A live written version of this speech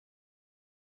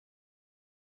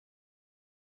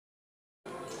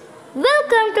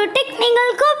Welcome to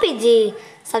technicalgopiji.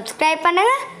 Subscribe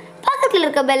பண்ணுங்க, பக்கத்துல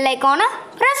இருக்க bell icon-ஐ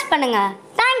press பண்ணுங்க.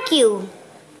 Thank you.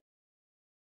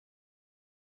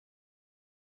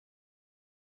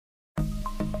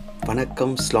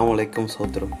 வணக்கம், அஸ்ஸலாமு அலைக்கும்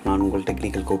சகோதரம். நான் உங்கள்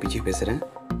டெக்னிக்கல் கோபிஜி பேசுகிறேன்.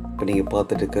 இப்போ நீங்கள்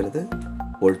பார்த்துட்டு இருக்கிறது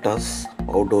வோல்டாஸ்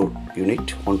அவுட்டோர்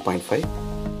யூனிட் 1.5.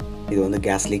 இது வந்து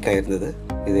கேஸ் லீக் ஆகிருந்தது.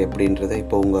 இது எப்படின்றத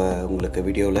இப்போ உங்களுக்கு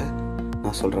வீடியோவில்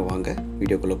நான் சொல்கிறேன். வாங்க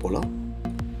வீடியோக்குள்ளே போகலாம்.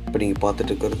 இப்போ நீங்கள்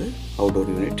பார்த்துட்டு இருக்கிறது அவுட்டோர்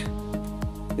யூனிட்.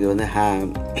 இது வந்து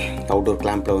அவுட்டோர்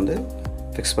கிளாம்பில் வந்து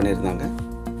ஃபிக்ஸ் பண்ணியிருந்தாங்க.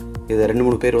 இதை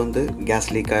 2-3 பேர் வந்து கேஸ்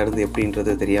லீக் ஆகிறது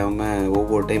எப்படின்றது தெரியாமல்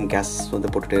ஒவ்வொரு டைம் கேஸ்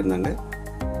வந்து போட்டுகிட்டே இருந்தாங்க,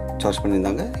 சார்ஜ்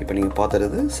பண்ணியிருந்தாங்க. இப்போ நீங்கள்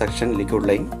பார்த்துறது section liquid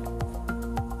line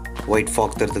white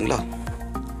fog தெரியுதுங்களா?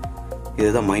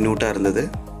 இதுதான் மைன்யூட்டாக இருந்தது.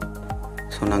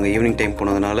 ஸோ நாங்கள் ஈவினிங் டைம்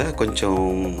போனதுனால கொஞ்சம்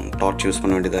டார்ச் யூஸ்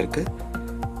பண்ண வேண்டியதாக இருக்குது.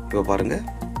 இப்போ பாருங்கள்,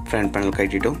 ஃப்ரண்ட் பேனல்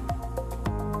கட்டிட்டோம்.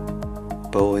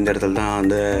 இப்போது இந்த இடத்துல தான்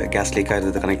அந்த கேஸ் லீக்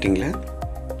ஆகிருந்தது கனெக்டிங்கில்.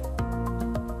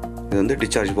 இது வந்து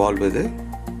டிஸ்சார்ஜ் வால்வ். இது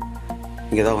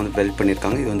இங்கே தான் வந்து வெல்ட்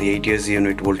பண்ணியிருக்காங்க. இது வந்து 8 years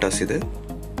யூனிட் வோல்டாஸ். இது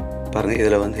பாருங்கள்,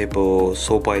 இதில் வந்து இப்போது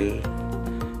சோப் ஆயில்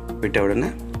விட்ட உடனே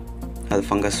அது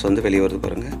ஃபங்கஸ் வந்து வெளியே வருது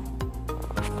பாருங்கள்.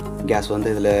 கேஸ்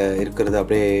வந்து இதில் இருக்கிறது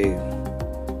அப்படியே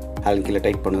ஆல் கீழே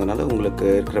டைட் பண்ணதுனால உங்களுக்கு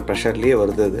இருக்கிற ப்ரெஷர்லேயே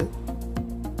வருது அது.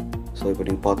 ஸோ இப்போ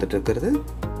நீங்கள் பார்த்துட்டு இருக்கிறது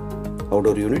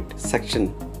அவுட்டோர் யூனிட் செக்ஷன்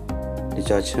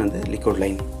டிஸ்சார்ஜ் வந்து லிக்விட்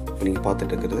லைன். இப்போ நீங்கள்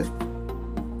பார்த்துட்டு இருக்கிறது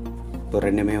இப்போ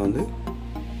ரெண்டுமே வந்து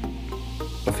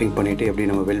ரஃபிங் பண்ணிவிட்டு எப்படி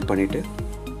நம்ம வெல்ட் பண்ணிவிட்டு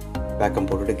வேக்கம்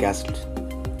போட்டுட்டு கேஸ்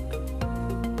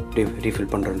ரீஃபில்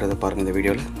பண்ணுறன்றதை பாருங்கள். இந்த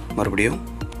வீடியோவில் மறுபடியும்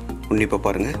உன்னிப்பாக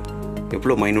பாருங்கள்,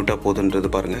 எவ்வளோ மைன்யூட்டாக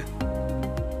போகுதுன்றது பாருங்கள்.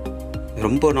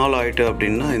 ரொம்ப நாள் ஆகிட்டு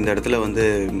அப்படின்னா இந்த இடத்துல வந்து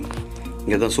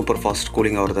இங்கே தான் சூப்பர் ஃபாஸ்ட்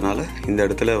கூலிங் ஆகிறதுனால இந்த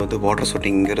இடத்துல வந்து வாட்டர்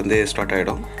சொட்டிங் இங்கேருந்தே ஸ்டார்ட்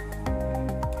ஆகிடும்.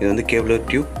 இது வந்து கேபிள்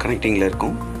டியூப் கனெக்டிங்கில்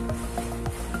இருக்கும்.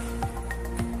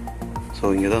 ஸோ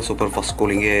இங்கே தான் சூப்பர் ஃபாஸ்ட்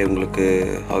கூலிங்கே உங்களுக்கு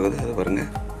ஆகுது. அது பாருங்கள்,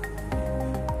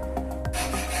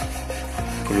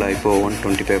 ஃபுல்லாக இப்போது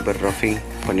 120 பேப்பர் ரஃபிங்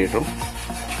பண்ணிடுறோம்.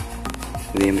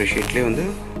 இது எம்ப்ரி ஷீட்லேயே வந்து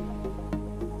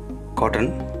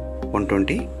காட்டன்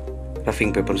 120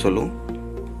 ரஃபிங் பேப்பர்னு சொல்லுவோம்.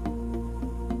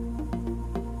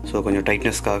 ஸோ கொஞ்சம்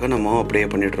டைட்னஸ்க்காக நம்ம அப்படியே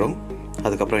பண்ணிடுறோம்.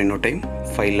 அதுக்கப்புறம் இன்னொரு டைம்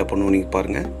ஃபைலில் பண்ணுவோம். நீங்கள்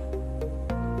பாருங்கள்.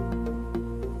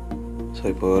 ஸோ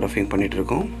இப்போது ரஃபிங்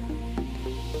பண்ணிகிட்ருக்கோம்.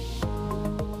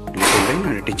 லிக்விட் லைன்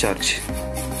அண்ட் டிஸ்சார்ஜ்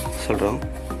சொல்கிறோம்.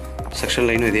 செக்ஷன்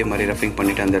லைனும் இதே மாதிரி ரஃபிங்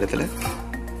பண்ணிவிட்டு அந்த இடத்துல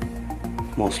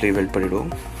மோஸ்ட்லி வெல்ட்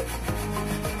பண்ணிவிடுவோம்.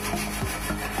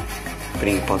 இப்போ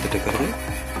நீங்கள் பார்த்துட்டு இருக்கிறது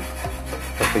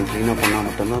ரஃபிங் க்ளீனாக பண்ணால்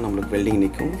மட்டும்தான் நம்மளுக்கு வெல்டிங்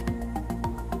நிற்கும்.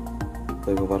 ஸோ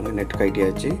இப்போ பாருங்கள், நெட்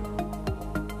கட்டியாச்சு.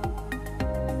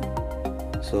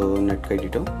 So net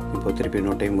கட்டிட்டோம். இப்போ திருப்பி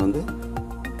இன்னொரு டைம் வந்து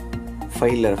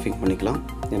ஃபைலில் ரஃபிங் பண்ணிக்கலாம்.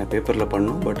 ஏன்னா பேப்பரில்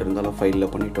பண்ணோம், பட் இருந்தாலும்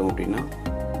ஃபைலில் பண்ணிட்டோம் அப்படின்னா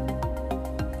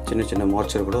சின்ன சின்ன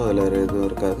மார்ச்சர் கூட அதில் எதுவும்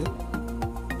இருக்காது.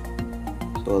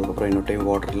 ஸோ அதுக்கப்புறம் இன்னொரு டைம்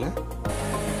வாட்டரில்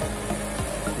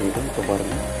இப்போ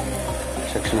பாருங்கள்,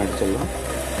 செக்ஷன் அடிச்சிடலாம்.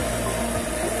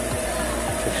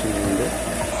 செக்ஷன் வந்து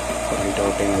பண்ணிட்டு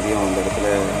ஒரு டைம் அதையும் அந்த இடத்துல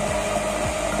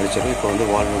அடிச்சிடும். இப்போ வந்து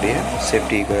வால்வுடைய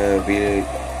safety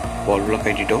வால்வெலாம்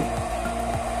கட்டிட்டோம்.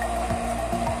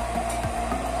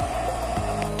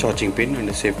 Charging bin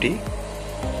and safety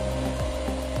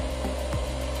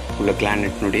உள்ள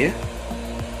கிளானட்னுடைய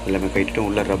எல்லாமே கட்டிட்டோம்.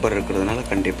 உள்ள ரப்பர் இருக்கிறதுனால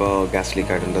கண்டிப்பாக கேஸ்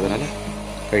லீக் ஆகிடுன்றதுனால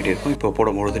கட்டியிருக்கோம். இப்போ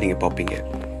போடும்பொழுது நீங்கள் பார்ப்பீங்க.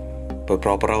 இப்போ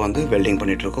ப்ராப்பராக வந்து வெல்டிங்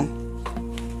பண்ணிகிட்ருக்கோம்.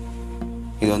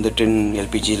 இது வந்து 10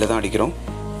 LPGயில் தான் அடிக்கிறோம்.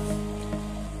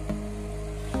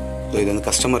 ஸோ இது வந்து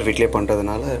கஸ்டமர் வீட்டிலே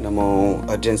பண்ணுறதுனால நம்ம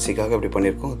அர்ஜென்சிக்காக அப்படி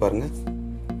பண்ணியிருக்கோம். பாருங்கள்,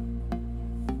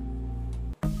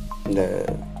 இந்த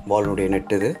வால்னுடைய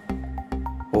நெட் இது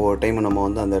ஒவ்வொரு டைமும் நம்ம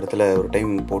வந்து அந்த இடத்துல ஒரு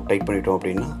டைம் போட்டு டைட் பண்ணிட்டோம்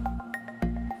அப்படின்னா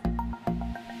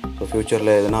ஸோ ஃப்யூச்சரில்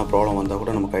எதனா ப்ராப்ளம் வந்தால்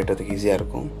கூட நம்ம கட்டுறதுக்கு ஈஸியாக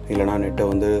இருக்கும். இல்லைனா நெட்டை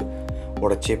வந்து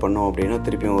உடச்சி பண்ணோம் அப்படின்னா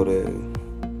திருப்பியும் ஒரு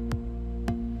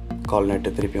கால் நெட்டு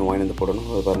திருப்பியும் வாங்கி வந்து போடணும்.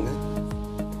 அது பாருங்கள்,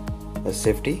 அது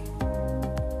சேஃப்டி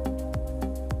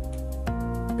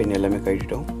பின் எல்லாமே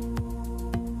கட்டிட்டோம்.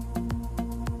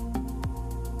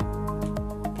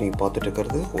 நீங்கள் பார்த்துட்டு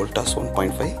இருக்கிறது வோல்டாஸ்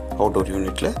 1.5 அவுட்டோர்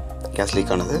யூனிட்டில் கேஸ்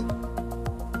லீக் ஆனது.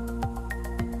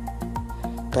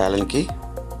 ஆலன் கீ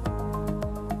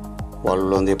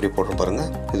வால்வில் வந்து எப்படி போடுறோம்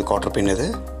பாருங்கள். இது குவார்ட்டர் பின். இது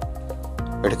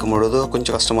எடுக்கும் பொழுது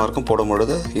கொஞ்சம் கஷ்டமாக இருக்கும், போடும்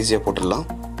பொழுது ஈஸியாக போட்டுடலாம்.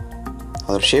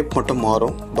 அதோட ஷேப் மட்டும்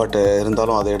மாறும், பட்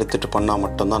இருந்தாலும் அதை எடுத்துகிட்டு பண்ணால்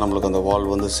மட்டும்தான் நம்மளுக்கு அந்த வால்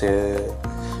வந்து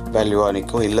வேல்யூவாக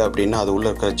நிற்கும். இல்லை அப்படின்னா அது உள்ளே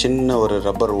இருக்கிற சின்ன ஒரு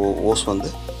ரப்பர் ஓஸ்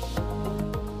வந்து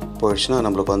போயிடுச்சுன்னா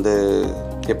நம்மளுக்கு வந்து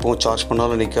எப்பவும் சார்ஜ்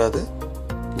பண்ணாலும் நிற்காது,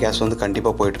 கேஸ் வந்து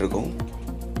கண்டிப்பாக போயிட்டுருக்கும்.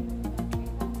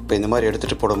 இப்போ இந்த மாதிரி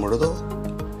எடுத்துகிட்டு போடும் பொழுது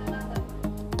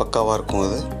பக்காவாக இருக்கும்.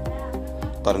 அது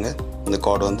பாருங்கள், இந்த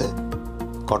கார்டு வந்து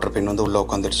காட்டர் பின் வந்து உள்ளே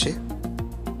உட்காந்துருச்சு.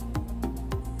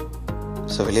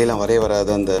 ஸோ வெளியெல்லாம் வரவே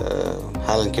வராது அந்த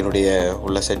ஹாலன்கினுடைய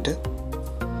உள்ள செட்டு.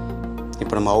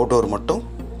 இப்போ நம்ம அவுட்டோர் மட்டும்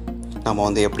நம்ம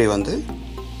வந்து எப்படி வந்து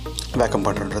வேக்கம்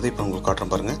பண்ணுறது இப்போ உங்களுக்கு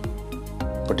காட்டுறோம் பாருங்கள்.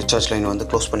 இப்போ டிஸ்சார்ஜ் லைன் வந்து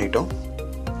க்ளோஸ் பண்ணிட்டோம்.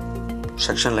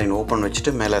 செக்ஷன் லைன் ஓப்பன்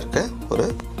வச்சுட்டு மேலே இருக்க ஒரு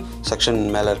செக்ஷன்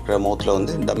மேலே இருக்கிற மவுத்தில்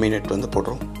வந்து டம்மி நெட் வந்து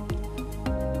போடுறோம்.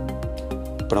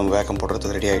 இப்போ நம்ம வேக்கம்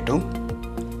போடுறதுக்கு ரெடி ஆகிட்டோம்.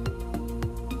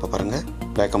 இப்போ பாருங்கள்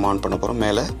வேக்கம் ஆன் பண்ண போகிறோம்.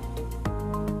 மேலே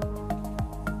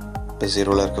இப்போ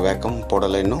 0ல் இருக்க வேக்கம்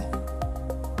போடலை இன்னும்.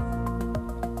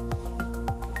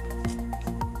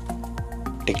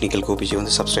 டெக்னிக்கல் கோபிஜி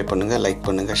வந்து சப்ஸ்கிரைப் பண்ணுங்கள், லைக்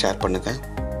பண்ணுங்கள், ஷேர் பண்ணுங்கள்.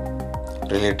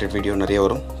 ரிலேட்டட் வீடியோ நிறைய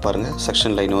வரும் பாருங்கள்.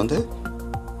 செக்ஷன் லைன் வந்து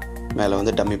மேலே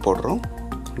வந்து டம்மி போடுறோம்.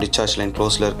 டிஸ்சார்ஜ் லைன்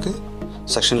க்ளோஸில் இருக்குது,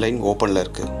 செக்ஷன் லைன் ஓப்பனில்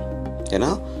இருக்குது.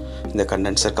 ஏன்னா இந்த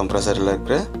கண்டென்சர் கம்ப்ரஸரில்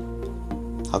இருக்கிற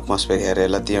அட்மாஸ்பியர் ஏர்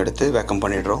எல்லாத்தையும் எடுத்து வேக்கம்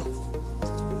பண்ணிடுறோம்.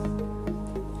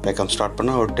 வேக்கம் ஸ்டார்ட்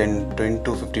பண்ணால் ஒரு 10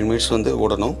 to 15 மினிட்ஸ் வந்து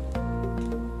ஓடணும்.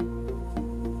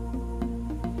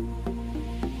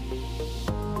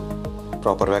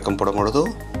 ப்ராப்பர் வேக்கம் போடும்பொழுது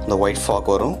இந்த ஒயிட்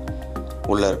ஃபாக் வரும்.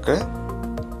 உள்ளே இருக்கிற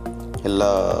எல்லா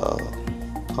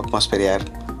அட்மாஸ்பியர் ஏர்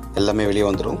எல்லாமே வெளியே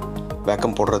வந்துடும்.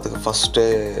 வேக்கம் போடுறதுக்கு ஃபஸ்ட்டு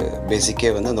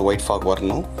பேசிக்கே வந்து அந்த ஒயிட் ஃபாக்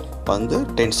வரணும். வந்து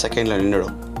 10 செகண்டில்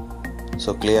நின்றுடும்.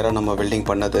 ஸோ கிளியராக நம்ம வெல்டிங்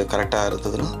பண்ணது கரெக்டாக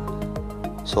இருந்ததுன்னா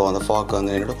ஸோ அந்த ஃபாக்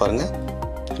வந்து நின்றுடும். பாருங்கள்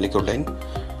லிக்விட் லைன்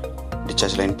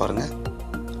டிஸ்சார்ஜ் லைன் பாருங்கள்.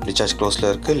 டிஸ்சார்ஜ் க்ளோஸில்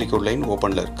இருக்குது, லிக்விட் லைன்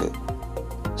ஓப்பனில் இருக்குது.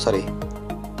 சாரி,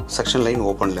 செக்ஷன் லைன்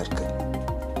ஓப்பனில் இருக்குது.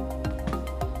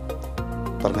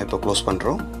 பாருங்கள் இப்போ க்ளோஸ்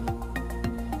பண்ணுறோம்.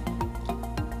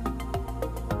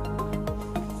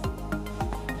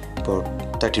 இப்போ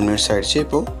 13 மினிட்ஸ் ஆகிடுச்சு.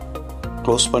 இப்போது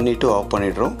க்ளோஸ் பண்ணிவிட்டு ஆஃப்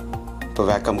பண்ணிடுறோம். இப்போ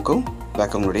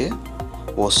வேக்கமுடைய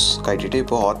ஓஸ் கட்டிட்டு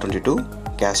இப்போது R22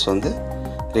 கேஸ் வந்து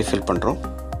ரீஃபில் பண்ணுறோம்.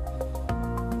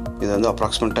 இது வந்து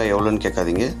அப்ராக்சிமேட்டாக எவ்வளோன்னு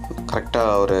கேட்காதீங்க.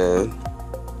 கரெக்டாக ஒரு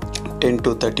 10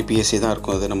 to 30 PSC தான்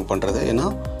இருக்கும் இது நம்ம பண்ணுறது. ஏன்னா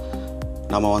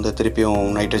நம்ம வந்து திருப்பியும்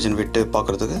நைட்ரஜன் விட்டு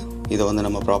பார்க்குறதுக்கு இதை வந்து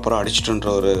நம்ம ப்ராப்பராக அடிச்சிட்டுன்ற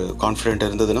ஒரு கான்ஃபிடென்ட்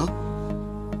இருந்ததுன்னா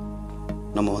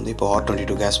நம்ம வந்து இப்போ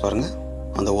R22 கேஸ் பாருங்கள்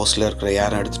அந்த ஓஸில் இருக்கிற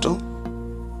ஏரை எடுத்துட்டோம்.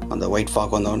 அந்த ஒயிட்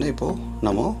ஃபாக் வந்தோடனே இப்போது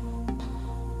நம்ம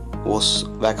ஓஸ்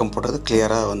வேக்கம் போடுறது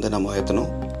கிளியராக வந்து நம்ம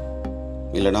ஏற்றணும்,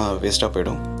 இல்லைனா வேஸ்ட்டாக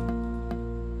போயிடும்.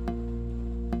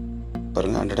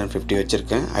 பாருங்கள் 150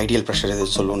 வச்சுருக்கேன். ஐடியல் ப்ரெஷர் இது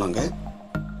சொல்லுவோம் நாங்கள்.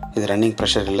 இது ரன்னிங்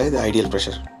ப்ரெஷர் இல்லை, இது ஐடியல்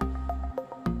ப்ரெஷர்.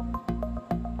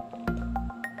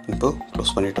 இப்போது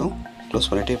க்ளோஸ் பண்ணிட்டோம். க்ளோஸ்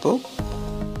பண்ணிவிட்டு இப்போது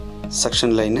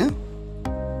செக்ஷன் லைனை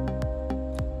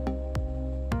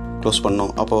க்ளோஸ்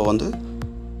பண்ணோம். அப்போது வந்து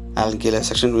கீழே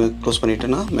செக்ஷன் க்ளோஸ்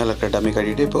பண்ணிவிட்டுன்னா மேலே இருக்கிற டம்மி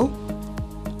கட்டிட்டு இப்போது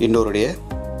இன்னொருடைய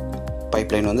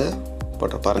பைப் லைன் வந்து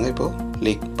போட்டு பாருங்கள். இப்போது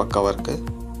லீக் பக்காவாக இருக்குது.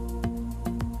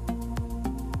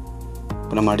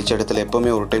 இப்போ நம்ம அடித்த இடத்துல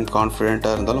எப்போவுமே ஒரு டைம்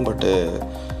கான்ஃபிடென்ட்டாக இருந்தாலும் பட்டு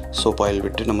சோப் ஆயில்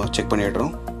விட்டு நம்ம செக்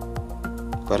பண்ணிடுறோம்.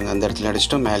 பாருங்கள் அந்த இடத்துல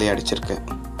அடிச்சிட்டோம், மேலேயே அடிச்சிருக்கேன்.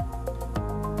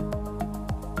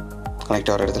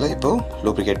 கனெக்ட் ஆகிற இடத்துல இப்போது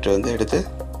லூப்ரிகேட் வந்து எடுத்து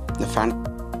இந்த ஃபேன்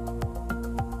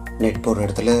நெட் போடுற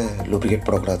இடத்துல லூப்ரிகேட்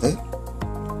போடக்கூடாது.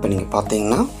 இப்போ நீங்கள்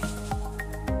பார்த்தீங்கன்னா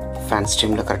ஃபேன்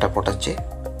ஸ்ட்ரீமில் கரெக்டாக போட்டாச்சு.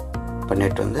 இப்போ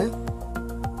நெட் வந்து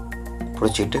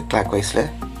பிடிச்சிட்டு கிளாக் வைஸில்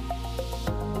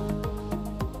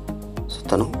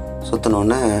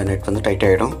சுற்றணுன்னே நெட் வந்து டைட்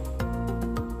ஆகிடும்.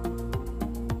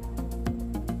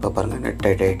 இப்போ பாருங்கள் நெட்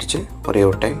டைட் ஆகிடுச்சு. ஒரே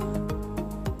ஒரு டைம்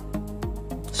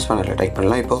ஸ்பேனரில் டைட்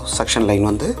பண்ணலாம். இப்போது செக்ஷன் லைன்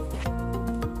வந்து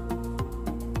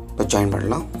இப்போ ஜாயின்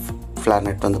பண்ணலாம். ஃப்ளார்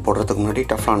நெட் வந்து போடுறதுக்கு முன்னாடி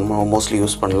டஃப்லான் மோஸ்ட்லி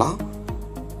யூஸ் பண்ணலாம்.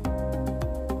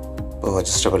 இப்போ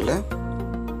அட்ஜஸ்டபிளில்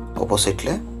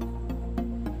ஆப்போசிட்டில்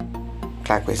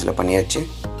கிளாக் வைஸில் பண்ணியாச்சு.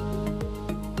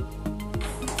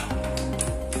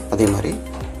 அதே மாதிரி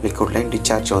லிக்விட் லைன்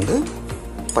டிஸ்சார்ஜ் வந்து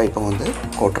பைப்பை வந்து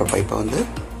கோட்டுற பைப்பை வந்து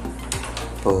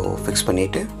இப்போது ஃபிக்ஸ்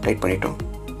பண்ணிவிட்டு டைட் பண்ணிட்டோம்.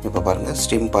 இப்போ பாருங்கள்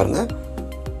ஸ்டீம் பாருங்கள்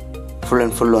ஃபுல்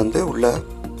அண்ட் ஃபுல் வந்து உள்ளே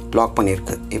லாக்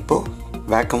பண்ணியிருக்கு. இப்போது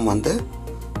வேக்கம் வந்து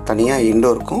தனியாக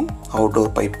இன்டோருக்கும்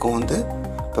அவுட்டோர் பைப்புக்கும் வந்து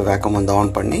இப்போ வேக்கம் வந்து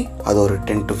ஆன் பண்ணி அது ஒரு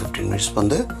 10 to 15 மினிட்ஸ்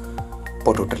வந்து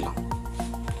போட்டு விட்டுடலாம்.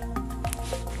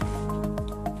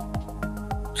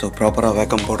 ஸோ ப்ராப்பராக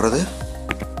வேக்கம் போடுறது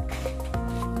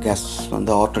கேஸ்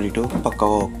வந்து R22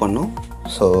 பக்காவாக ஒர்க் பண்ணும்.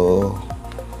 ஸோ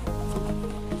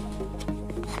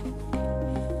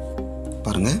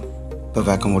பாருங்கள் இப்போ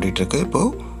வேக்கம் ஓட்டிகிட்ருக்கு.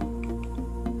 இப்போது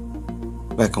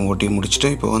வேக்கம் ஓட்டி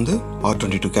முடிச்சுட்டு இப்போ வந்து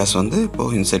R22 கேஸ் வந்து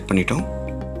இப்போது இன்செர்ட் பண்ணிட்டோம்.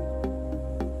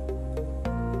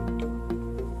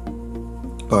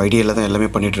 இப்போ ஐடியாவில் தான் எல்லாமே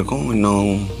பண்ணிகிட்ருக்கோம்,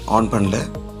 இன்னும் ஆன் பண்ணல.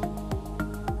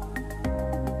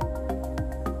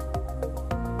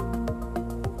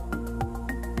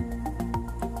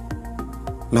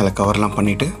 மேலே கவர்லாம்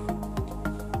பண்ணிவிட்டு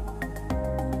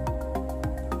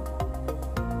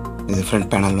இது ஃப்ரண்ட்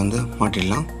பேனல் வந்து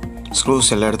மாட்டிடலாம்.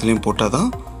 ஸ்க்ரூஸ் எல்லா இடத்துலையும் போட்டால் தான்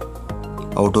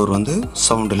அவுட்டோர் வந்து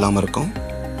சவுண்ட் இல்லாமல் இருக்கும்.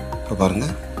 இப்போ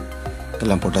பாருங்கள்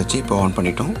எல்லாம் போட்டாச்சு. இப்போ ஆன்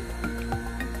பண்ணிட்டோம்.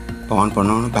 இப்போ ஆன்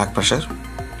பண்ணோன்னு பேக் ப்ரெஷர்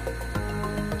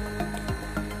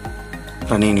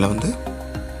ரன்னிங்கில் வந்து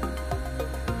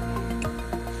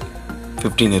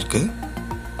 15 இருக்குது.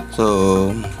 ஸோ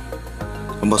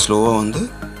ரொம்ப ஸ்லோவாக வந்து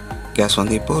கேஸ்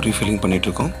வந்து இப்போது ரீஃபில்லிங்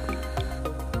பண்ணிகிட்ருக்கோம்.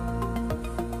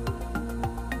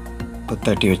 இப்போ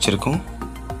 30 வச்சுருக்கோம்.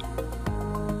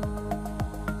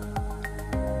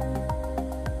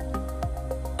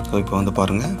 ஸோ இப்போ வந்து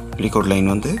பாருங்கள் லீக் அவுட்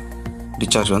லைன் வந்து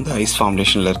டிஸ்சார்ஜ் வந்து ஐஸ்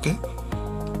ஃபார்முலேஷனில் இருக்குது.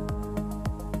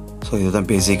 ஸோ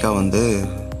இதுதான் பேசிக்காக வந்து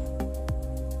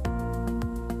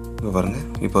இப்போ பாருங்கள்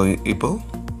இப்போது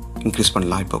இன்க்ரீஸ்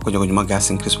பண்ணலாம். இப்போ கொஞ்சம் கொஞ்சமாக கேஸ்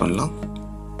இன்க்ரீஸ் பண்ணலாம்.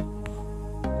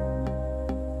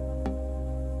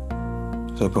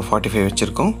 ஸோ இப்போ 45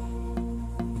 வச்சுருக்கோம்.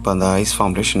 இப்போ அந்த ஐஸ்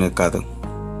ஃபார்முலேஷன் இருக்காது.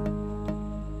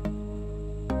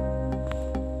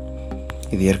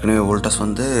 இது ஏற்கனவே வோல்டாஸ்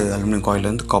வந்து அலுமினியம்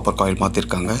காயிலேருந்து காப்பர் காயில்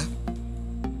மாற்றிருக்காங்க.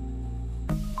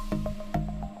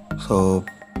 ஸோ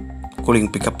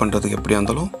கூலிங் பிக்கப் பண்ணுறதுக்கு எப்படியா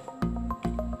இருந்தாலும்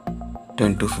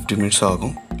 10 to 15 மினிட்ஸ்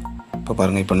ஆகும். இப்போ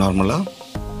பாருங்கள் இப்போ நார்மலாக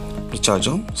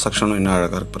டிஸ்சார்ஜும் சக்ஷனும் என்ன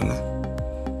அழகாக இருக்கு பாருங்கள்.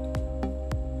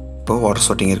 இப்போது வாட்டர்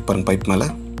ஸ்வெட்டிங் இருக்கு பாருங்கள் பைப் மேலே.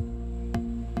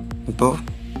 இப்போது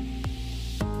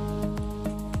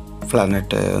ஃப்ளார்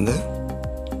நெட்டை வந்து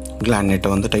கிளாண்ட் நெட்டை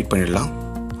வந்து டைட் பண்ணிடலாம்.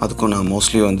 அதுக்கும் நான்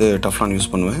மோஸ்ட்லி வந்து டஃப்லான்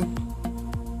யூஸ் பண்ணுவேன்.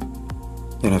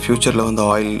 ஏன்னா ஃப்யூச்சரில் வந்து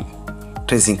ஆயில்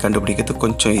ட்ரேசிங் கண்டுபிடிக்கிறதுக்கு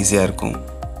கொஞ்சம் ஈஸியாக இருக்கும்.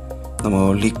 நம்ம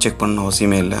லீக் செக் பண்ண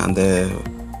அவசியமே இல்லை. அந்த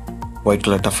ஒயிட்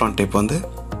கலர் டஃப்லான் டேப் வந்து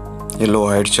எல்லோ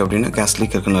ஆகிடுச்சு அப்படின்னா கேஸ்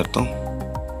லீக் இருக்குன்னு அர்த்தம்.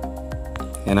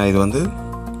 ஏன்னா இது வந்து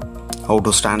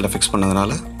அவுட்டோர் ஸ்டாண்டில் ஃபிக்ஸ்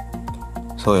பண்ணதுனால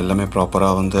ஸோ எல்லாமே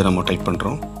ப்ராப்பராக வந்து நம்ம டைட்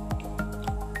பண்ணுறோம்.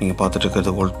 நீங்கள் பார்த்துட்டு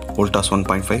இருக்கிறது வோல்டாஸ்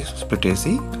 1.5 ஸ்பில்ட்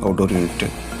ஏசி அவுட்டோர் யூனிட்டு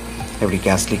எப்படி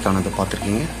கேஸ் லீக் ஆனதை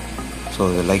பார்த்துருக்கீங்க. ஸோ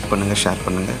இதை லைக் பண்ணுங்கள், ஷேர்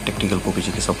பண்ணுங்கள், டெக்னிக்கல்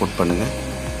கோபிஜிக்கு சப்போர்ட் பண்ணுங்கள்.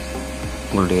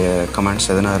 உங்களுடைய கமெண்ட்ஸ்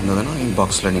எதனா இருந்ததுன்னா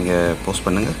இன்பாக்ஸில் நீங்கள் போஸ்ட்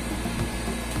பண்ணுங்கள்.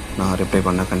 நான் ரிப்ளை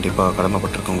பண்ண கண்டிப்பாக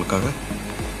கடமைப்பட்டிருக்கேன் உங்களுக்காக.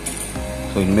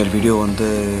 ஸோ இனிமேல் வீடியோ வந்து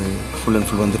ஃபுல் அண்ட்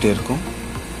ஃபுல் வந்துகிட்டே இருக்கும்.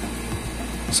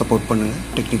 சப்போர்ட் பண்ணுங்கள்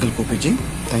technical Gopiji.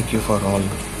 Thank you for all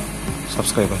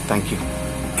subscriber. Thank you.